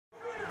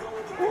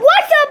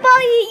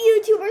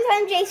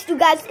I'm Jace,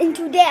 guys, and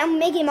today I'm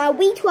making my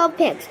Week 12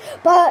 picks.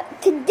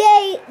 But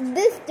today,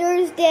 this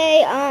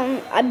Thursday,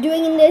 I'm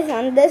doing this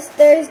on this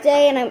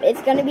Thursday, and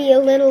it's gonna be a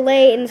little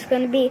late, and it's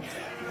gonna be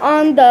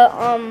on the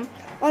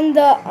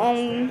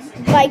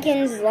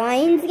Vikings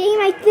Lions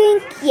game. I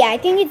think, yeah, I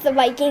think it's the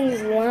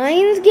Vikings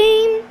Lions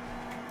game.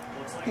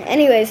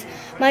 Anyways,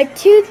 my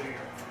tooth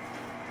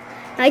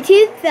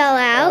fell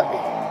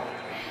out.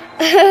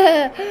 Look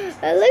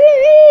at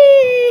me!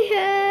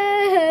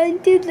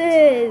 Do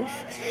this.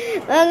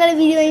 I'm gonna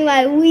be doing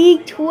my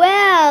Week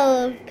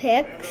 12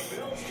 picks.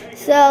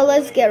 So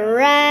let's get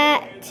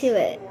right to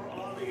it.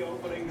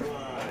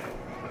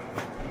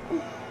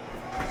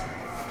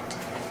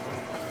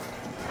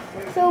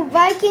 So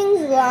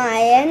Vikings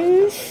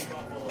Lions.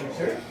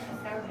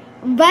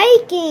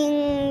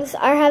 Vikings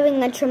are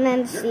having a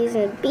tremendous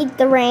season. Beat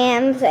the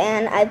Rams,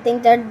 and I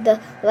think the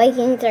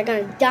Vikings are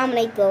going to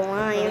dominate the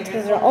Lions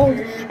because they're old.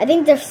 I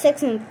think they're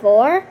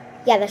 6-4.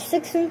 Yeah, they're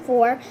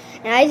 6-4,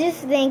 and I just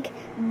think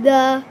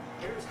the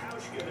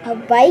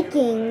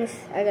Vikings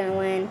are going to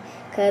win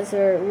because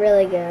they're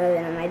really good,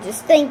 and I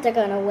just think they're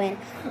going to win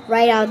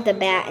right out the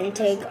bat and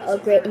take a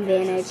great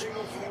advantage.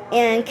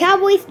 And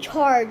Cowboys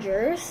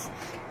Chargers.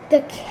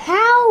 The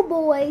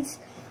Cowboys.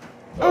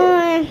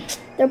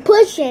 They're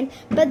pushing,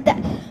 but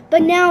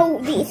now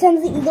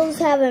since the Eagles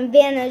have an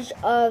advantage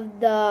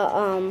of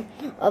the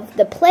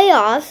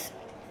playoffs,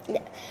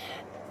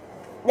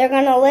 they're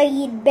gonna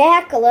lead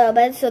back a little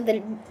bit. So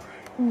the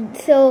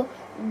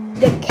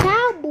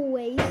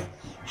Cowboys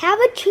have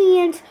a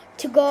chance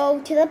to go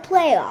to the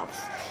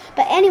playoffs.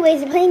 But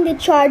anyways, they're playing the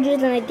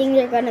Chargers, and I think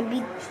they're gonna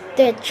beat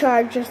the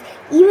Chargers,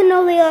 even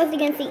though they lost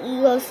against the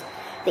Eagles.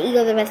 The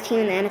Eagles are the best team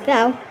in the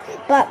NFL,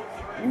 but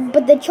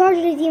the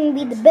Chargers even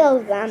beat the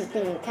Bills. I'm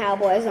thinking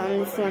Cowboys on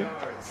this one.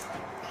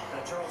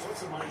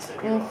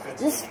 And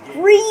it's just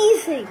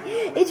freezing.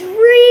 It's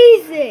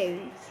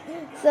freezing.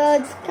 So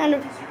it's kind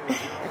of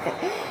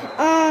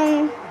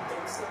okay.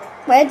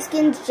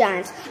 Redskins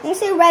Giants. I'm gonna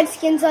say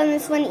Redskins on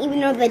this one, even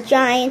though the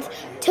Giants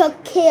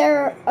took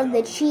care of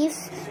the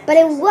Chiefs, but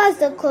it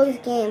was a close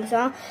game.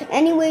 So,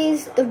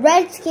 anyways, the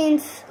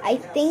Redskins, I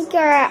think,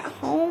 are at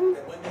home.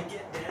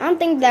 I don't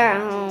think they're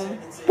at home.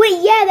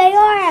 Wait, yeah, they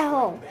are at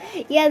home.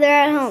 Yeah,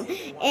 they're at home.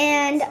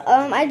 And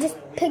I just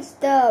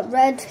picked the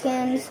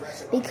Redskins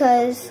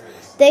because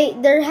they're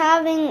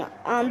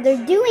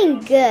doing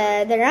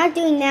good. They're not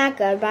doing that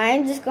good, but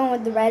I'm just going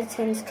with the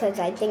Redskins because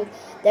I think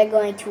they're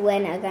going to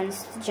win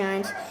against the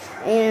Giants.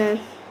 And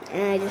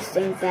I just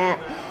think that.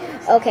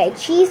 Okay,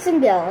 Chiefs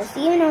and Bills.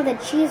 Even though the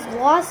Chiefs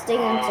lost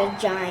against the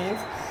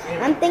Giants,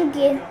 I'm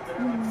thinking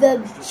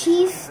the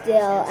Chiefs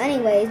still,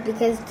 anyways,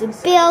 because the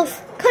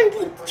Bills couldn't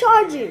beat the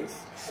Chargers.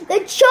 The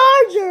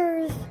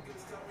Chargers!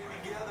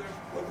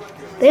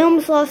 They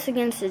almost lost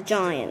against the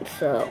Giants,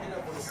 so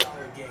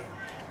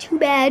too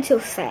bad, so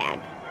sad.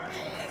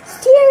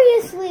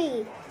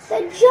 Seriously,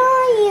 the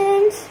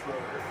Giants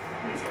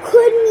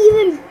couldn't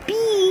even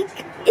beat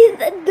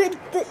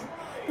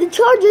the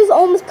Chargers.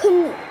 Almost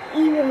couldn't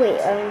even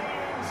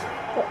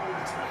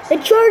the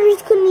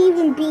Chargers couldn't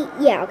even beat,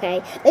 yeah,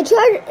 okay. The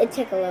Chargers, it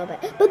took a little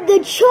bit, but the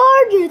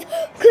Chargers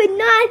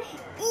couldn't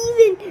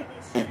even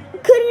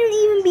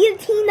beat a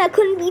team that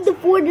couldn't beat the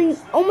 40,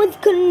 almost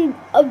couldn't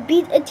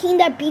beat a team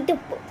that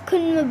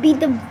couldn't have beat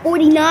the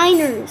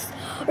 49ers.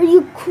 Are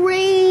you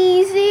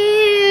crazy?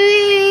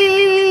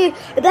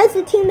 That's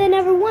the team that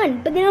never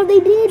won, but now they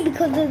did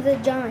because of the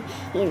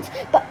Giants.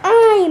 But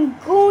I am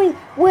going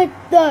with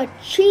the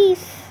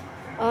Chiefs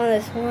on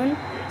this one.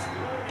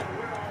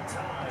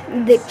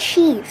 The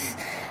Chiefs,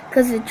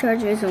 because the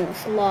Chargers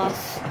almost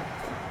lost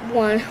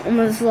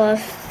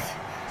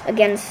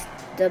against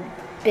the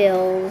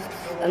Bills.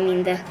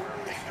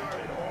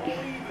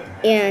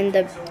 And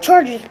the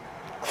Chargers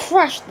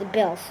crushed the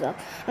Bills. So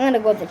I'm gonna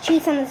go with the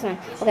Chiefs on this one.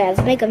 Okay,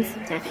 let's make them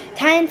some time.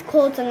 Titans,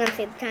 Colts. I'm gonna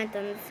say the Titans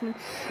on this one.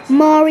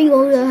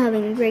 Mariota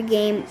having a great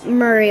game.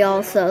 Murray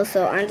also.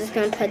 So I'm just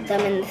gonna put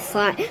them in the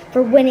slot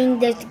for winning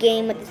this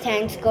game with the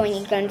Titans going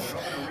against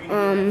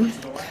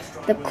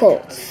the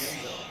Colts.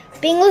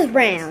 Bengals,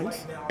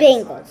 Browns.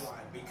 Bengals.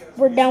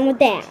 We're done with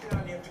that.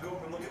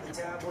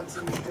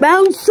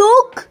 Browns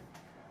suck.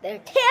 They're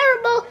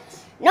terrible.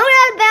 No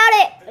doubt about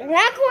it. They're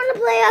not going to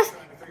playoffs.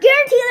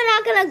 Guarantee they're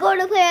not going to go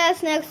to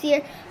playoffs next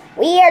year.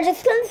 We are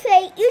just going to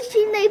say each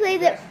team they play,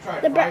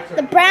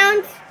 the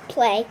Browns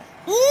play.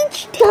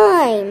 Each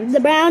time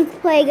the Browns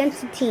play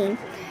against a team,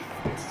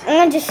 I'm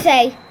going to just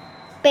say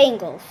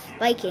Bengals,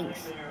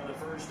 Vikings.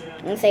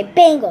 I'm going to say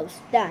Bengals.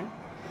 Done.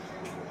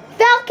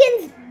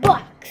 Falcons,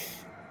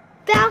 Bucks.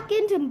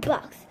 Falcons and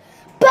Bucks.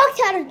 Bucks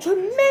had a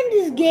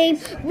tremendous game,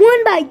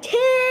 won by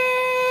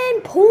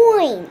 10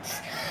 points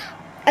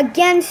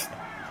against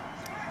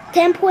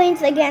 10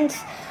 points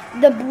against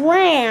the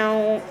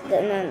Browns.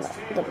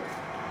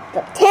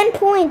 The 10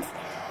 points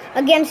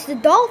against the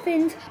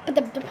Dolphins, but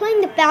they're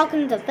playing the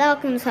Falcons. The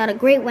Falcons had a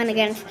great win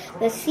against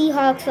the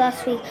Seahawks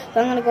last week, so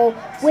I'm gonna go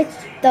with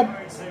the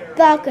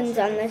Falcons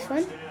on this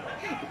one.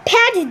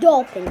 Pats,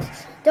 Dolphins.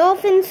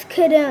 Dolphins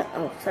couldn't.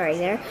 Oh, sorry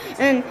there.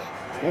 And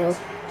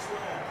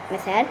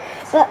mishead.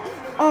 But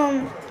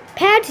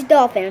Pats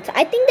Dolphins.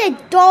 I think the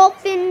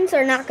Dolphins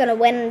are not gonna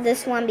win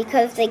this one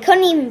because they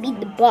couldn't even beat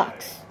the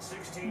Bucks.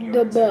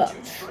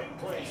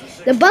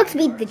 The Bucks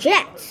beat the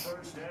Jets.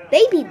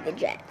 They beat the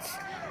Jets.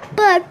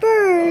 But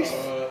first,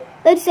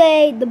 let's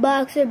say the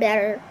Bucks are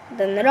better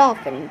than the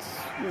Dolphins.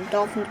 The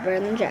Dolphins are better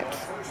than the Jets.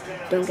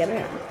 Don't get me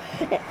wrong.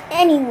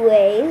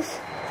 Anyways,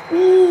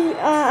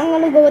 I'm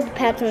going to go with the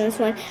Pats on this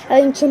one.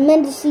 Having a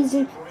tremendous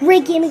season.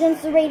 Great game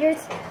against the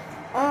Raiders.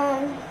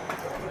 And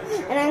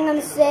I'm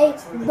going to say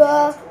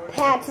the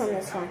Pats on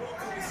this one.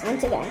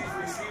 Once again.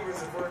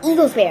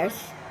 Eagles, Bears.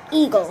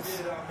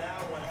 Eagles.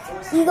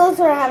 Eagles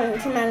are having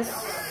a tremendous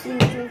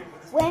season.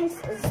 Wentz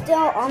is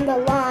still on the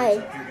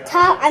line.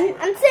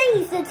 I'm saying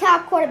he's the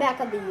top quarterback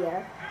of the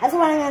year. That's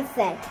what I'm going to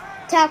say.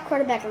 Top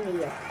quarterback of the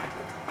year.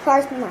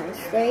 Carson Wentz.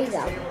 There you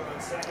go.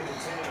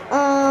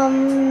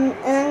 And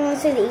I'm going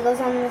to say the Eagles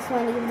on this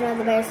one, even though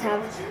the Bears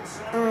have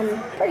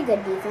pretty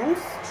good defense.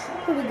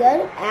 Pretty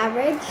good.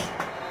 Average.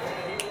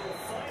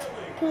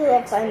 Two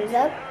little thumbs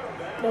up.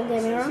 Don't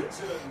get me wrong.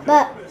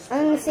 But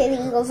I'm going to say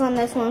the Eagles on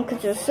this one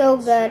because they're so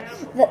good.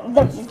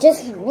 They're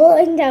just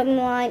rolling down the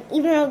line,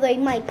 even though they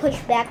might push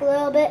back a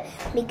little bit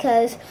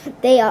because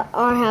they have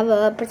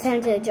a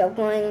percentage of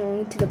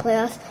going to the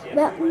playoffs.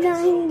 About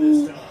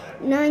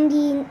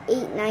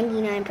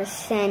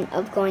 99%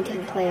 of going to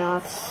the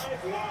playoffs.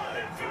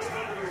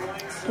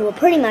 Well,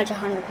 pretty much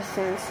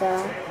 100%,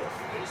 so.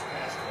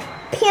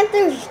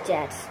 Panthers,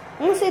 Jets.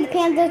 I'm going to say the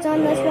Panthers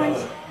on this one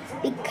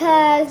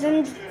because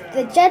the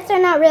Jets are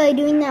not really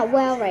doing that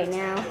well right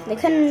now. They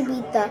couldn't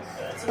beat the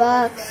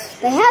Bucks.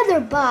 They had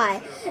their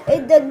bye.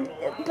 The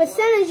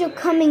percentage of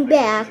coming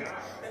back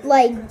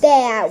like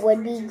that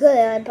would be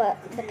good, but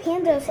the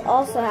Panthers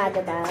also had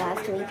their bye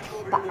last week.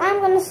 But I'm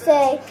going to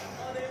say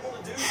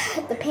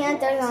the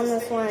Panthers on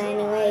this one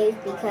anyways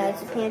because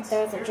the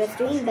Panthers are just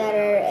doing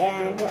better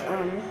and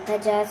they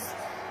just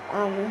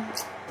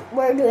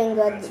were doing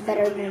good,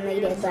 better than they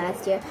did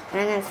last year.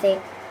 And I'm going to say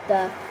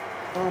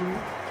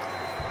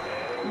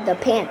the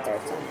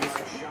Panthers on this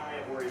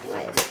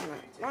one.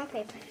 Wrong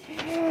paper.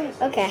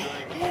 Okay.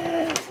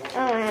 I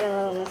had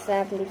a little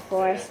mistake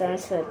before, so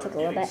it took a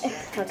little bit.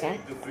 Okay.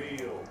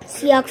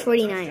 Seahawks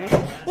 49ers. I'm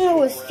going to go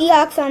with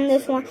Seahawks on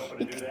this one.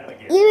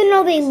 Even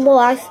though they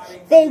lost,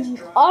 they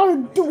are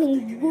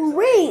doing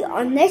great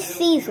on this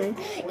season.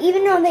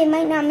 Even though they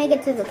might not make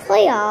it to the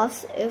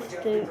playoffs, I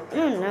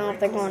don't know if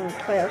they're going to the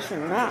playoffs or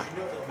not.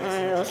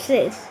 We'll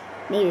see.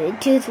 Maybe the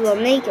Chiefs will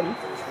make them.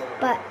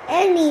 But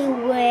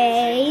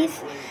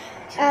anyways,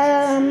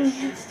 I'm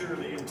going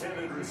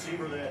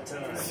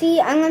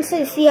to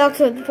say Seahawks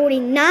with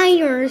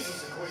 49ers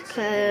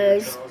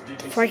because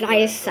the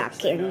 49ers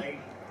suck and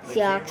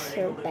Seahawks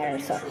are better.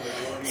 So,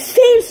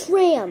 Saints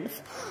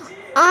Rams.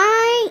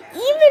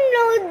 Even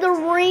though the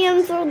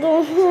Rams are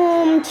the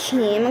home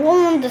team, I'm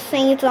going with the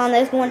Saints on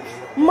this one.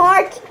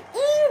 Mark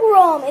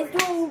Ingram is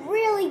doing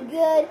really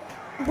good.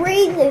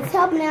 Breeze is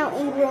helping out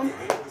Ingram.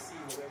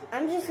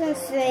 I'm just going to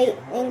say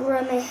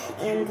Ingram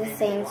and the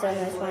Saints on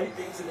this one.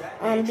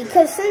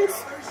 Because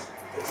since,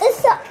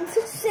 let's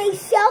say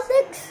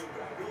Celtics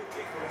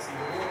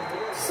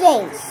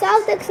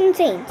and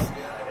Saints.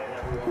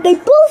 They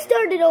both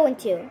started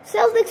 0-2.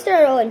 Celtics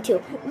started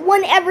 0-2.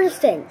 Won ever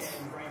since,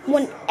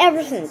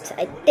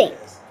 I think.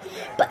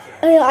 But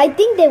I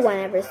think they won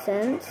ever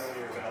since.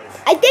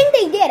 I think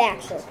they did,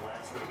 actually.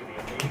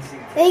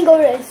 Then you go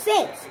to the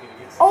Saints.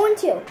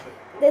 0-2.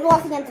 They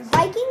lost against the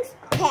Vikings.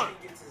 Pat.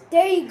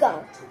 There you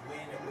go.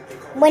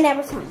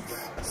 Whenever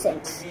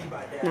since.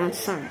 Not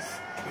Suns.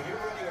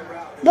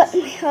 But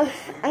I'm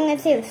going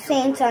to say the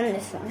Saints on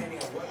this one.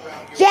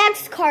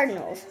 Jags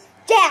Cardinals.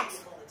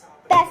 Jags.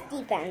 Best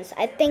defense.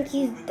 I think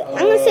I'm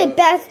going to say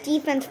best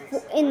defense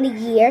in the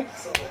year.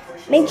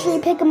 Make sure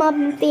you pick them up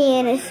in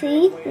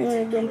fantasy.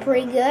 They're doing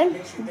pretty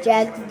good.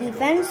 Jags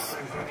defense.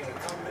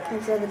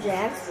 Those are the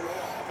Jags.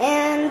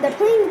 And they're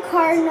playing the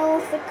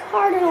Cardinals. The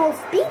Cardinals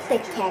beat the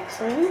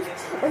Texans.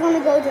 We're going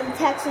to go to the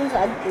Texans,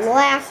 the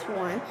last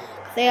one.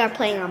 They are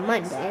playing on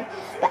Monday.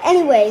 But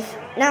anyways,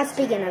 not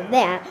speaking of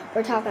that,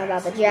 we're talking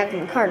about the Jags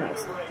and the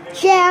Cardinals.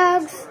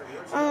 Jags,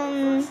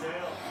 I'm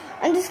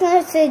just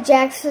going to say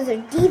Jags because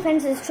their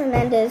defense is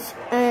tremendous.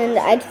 And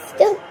it's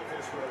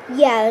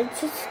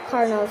just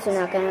Cardinals are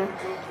not going to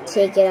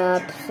take it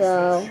up.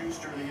 So,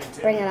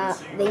 bring it up.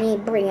 They need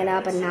to bring it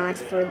up a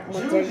notch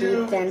with their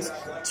defense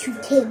to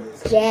take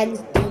Jags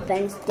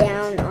defense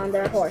down on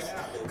their horse.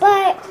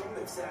 But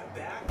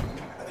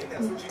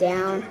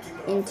down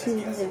into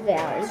the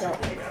valley. But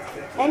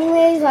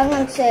anyways, I'm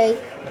going to say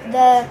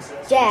the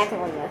Jags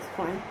on this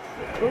one.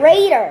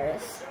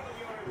 Raiders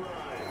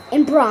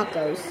and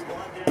Broncos.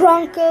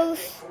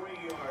 Broncos,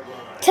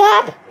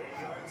 top,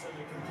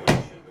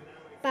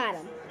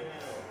 bottom.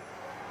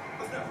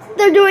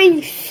 They're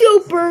doing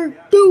super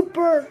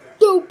duper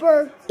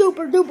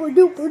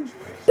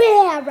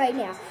bad right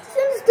now.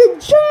 Since the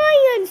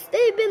Giants,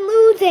 they've been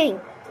losing.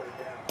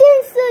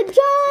 Since the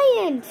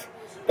Giants,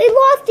 they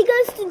lost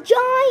against the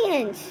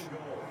Giants.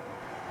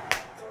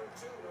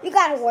 You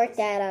gotta work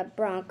that up,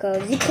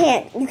 Broncos. You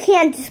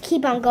can't just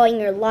keep on going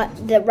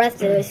the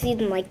rest of the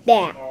season like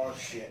that. Oh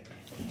shit.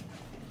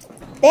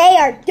 They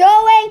are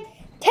doing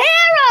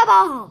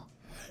terrible.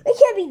 They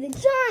can't be the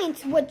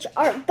Giants,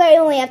 they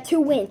only have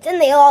 2 wins,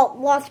 and they all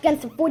lost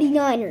against the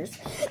 49ers.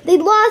 They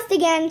lost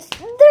against,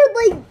 they're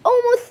like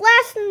almost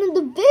last in the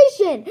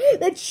division.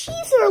 The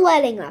Chiefs are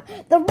letting up.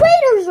 The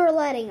Raiders are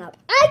letting up.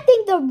 I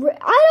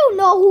don't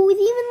know who's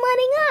even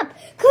letting up,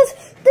 because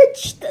the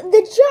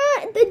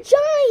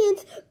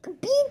Giants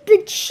beat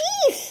the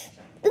Chiefs.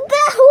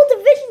 That whole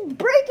division's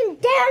breaking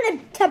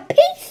down to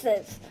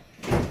pieces.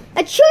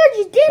 The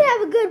Chargers did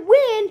have a good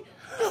win.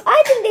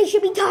 I think they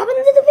should be top in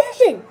the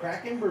division.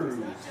 Crack and bruise.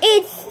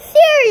 It's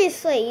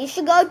seriously, you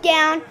should go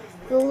down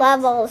the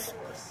levels.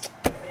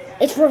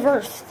 It's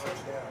reversed.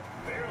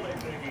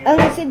 I'm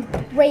going to say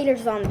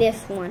Raiders on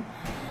this one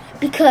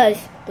because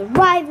the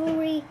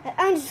rivalry.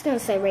 I'm just going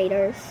to say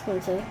Raiders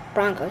since the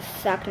Broncos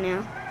suck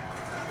now.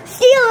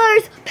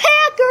 Steelers,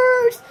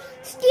 Packers,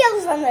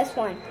 Steelers on this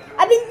one.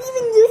 I've been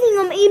even using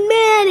them in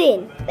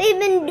Madden. They've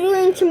been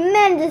doing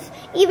tremendous,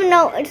 even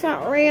though it's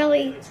not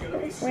really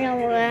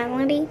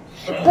reality.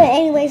 But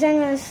anyways, I'm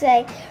going to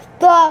say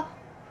the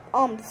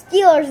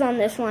Steelers on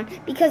this one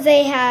because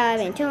they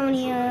have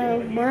Antonio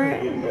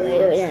Brown,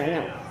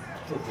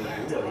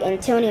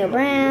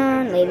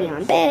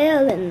 Le'Veon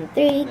Bell, and the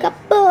 3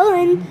 couple,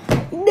 and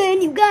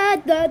then you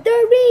got the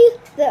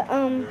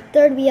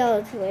third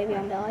BL to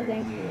Le'Veon Bell, I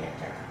think.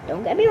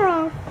 Don't get me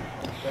wrong.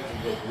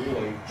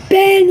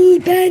 Benny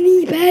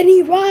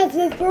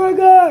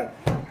Roethlisberger.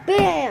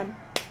 Bam.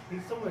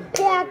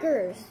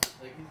 Packers.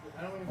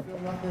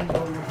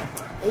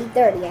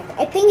 8:30.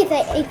 I think it's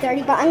at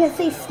 8:30, but I'm gonna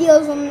say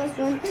Steelers on this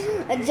one.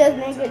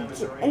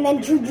 And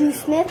then Juju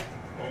Smith.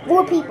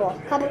 4 people.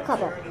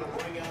 Couple.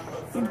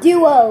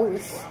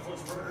 Duos.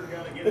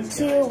 The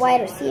 2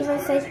 wide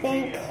receivers, I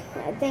think.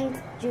 I think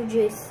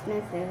Juju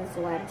Smith is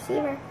the wide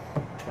receiver.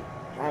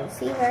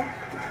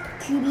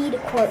 QB.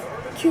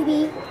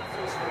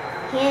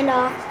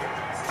 Handoff.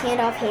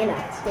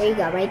 There you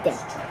go, right there.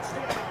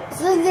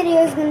 So this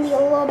video is going to be a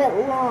little bit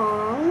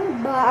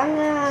long, but I'm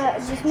going to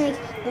just make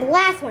the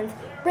last ones.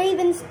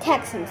 Ravens,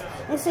 Texans.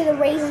 I'm going to say the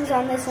Ravens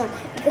on this one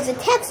because the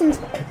Texans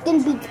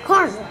didn't beat the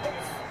Cardinals.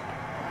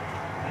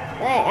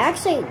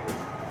 Actually,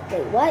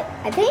 wait, what?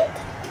 I think?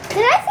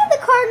 Did I say the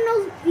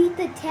Cardinals beat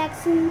the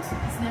Texans?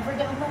 It's never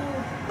going to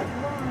hold.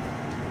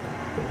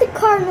 The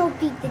Cardinals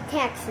beat the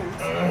Texans.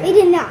 They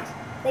did not.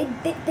 They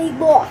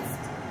lost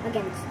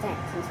against the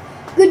Texans.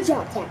 Good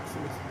job,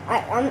 Texans.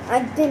 I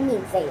didn't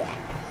mean to say that.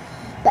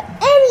 But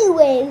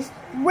anyways,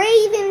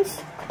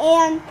 Ravens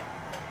and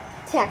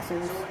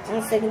Texans. I'm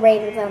going to say the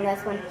Ravens on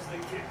this one.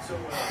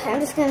 I'm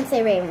just going to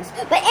say Ravens.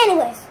 But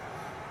anyways,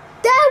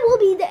 that will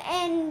be the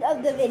end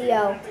of the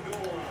video.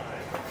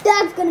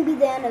 That's going to be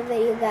the end of the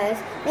video, guys.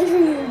 Make sure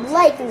you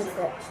like and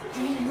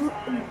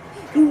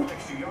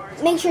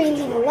make sure you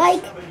leave a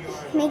like.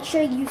 Make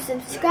sure you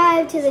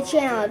subscribe to the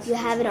channel if you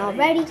haven't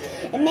already.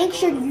 And make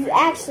sure you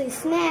actually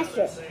smash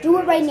it. Do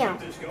it right now.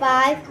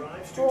 5,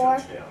 4,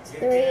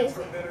 3,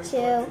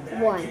 2,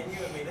 1.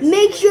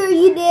 Make sure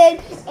you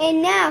did.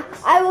 And now,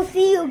 I will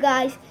see you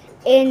guys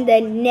in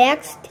the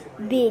next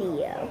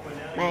video.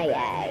 Bye,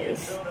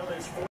 guys.